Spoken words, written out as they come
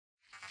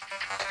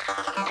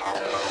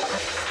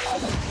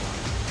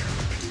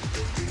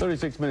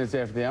36 minutes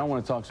after the hour, I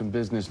want to talk some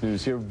business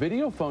news here.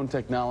 Videophone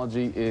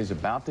technology is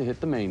about to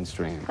hit the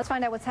mainstream. Let's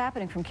find out what's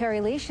happening from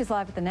Carrie Lee. She's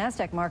live at the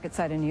NASDAQ market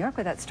site in New York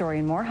with that story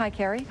and more. Hi,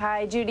 Carrie.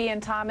 Hi, Judy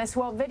and Thomas.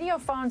 Well,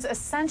 Videophones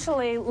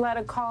essentially let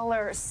a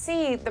caller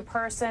see the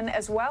person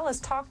as well as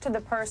talk to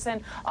the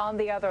person on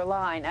the other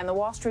line. And the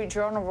Wall Street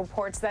Journal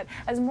reports that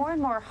as more and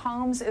more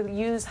homes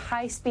use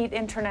high-speed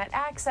internet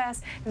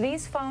access,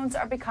 these phones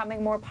are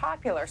becoming more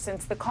popular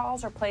since the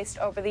calls are placed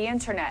over the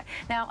internet.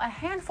 Now, a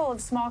handful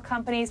of small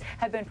companies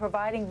have been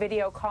providing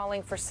video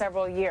calling for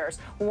several years.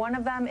 One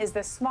of them is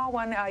this small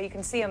one you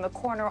can see in the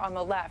corner on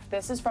the left.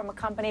 This is from a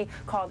company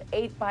called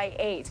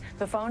 8x8.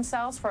 The phone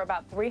sells for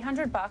about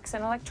 $300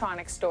 in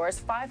electronics stores,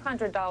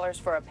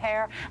 $500 for a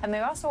pair, and they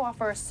also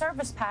offer a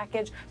service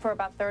package for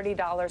about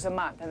 $30 a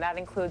month, and that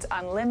includes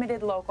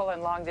unlimited local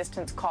and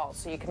long-distance calls,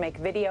 so you can make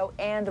video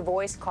and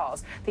voice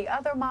calls. The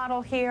other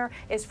model here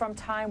is from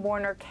Time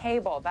Warner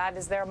Cable. That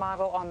is their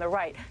model on the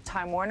right.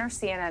 Time Warner,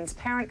 CNN's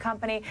parent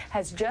company,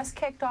 has just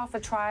kicked off a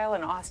trial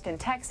in Austin,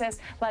 Texas,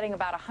 letting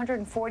about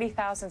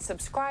 140,000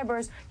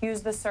 subscribers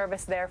use the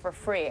service there for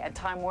free. And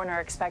Time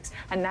Warner expects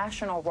a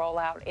national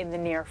rollout in the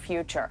near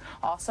future.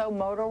 Also,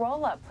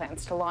 Motorola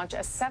plans to launch a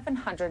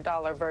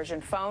 $700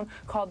 version phone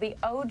called the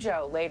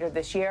Ojo later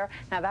this year.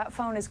 Now, that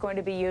phone is going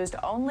to be used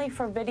only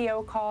for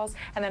video calls.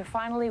 And then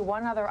finally,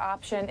 one other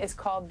option is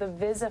called the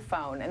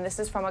Videophone. And this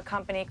is from a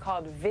company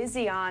called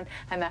Vision,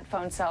 and that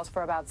phone sells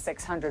for about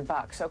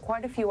 $600. So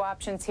quite a few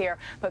options here.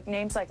 But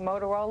names like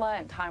Motorola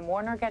and Time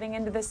Warner getting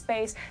into this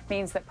space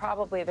means that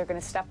probably they're going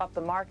to step up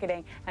the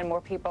marketing and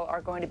more people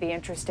are going to be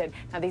interested.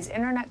 Now, these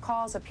internet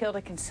calls appeal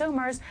to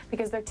consumers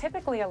because they're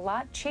typically a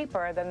lot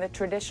cheaper than the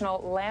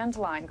traditional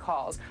landline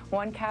calls.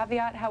 One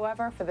caveat,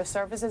 however, for the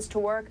services to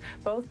work,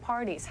 both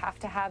parties have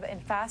to have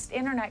fast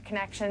internet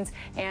connections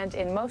and,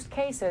 in most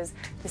cases,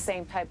 the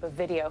same type of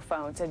video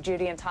phones. And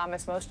Judy and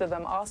Thomas, most of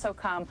them also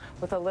come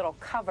with a little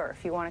cover.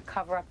 If you want to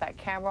cover up that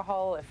camera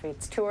hole, if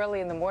it's too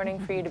early in the morning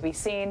for you to be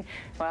seen,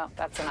 well,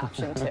 that's an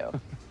option too.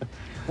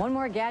 One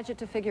more gadget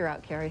to figure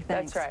out, Carrie.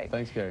 Thanks. That's right.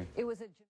 Thanks, Carrie. It was a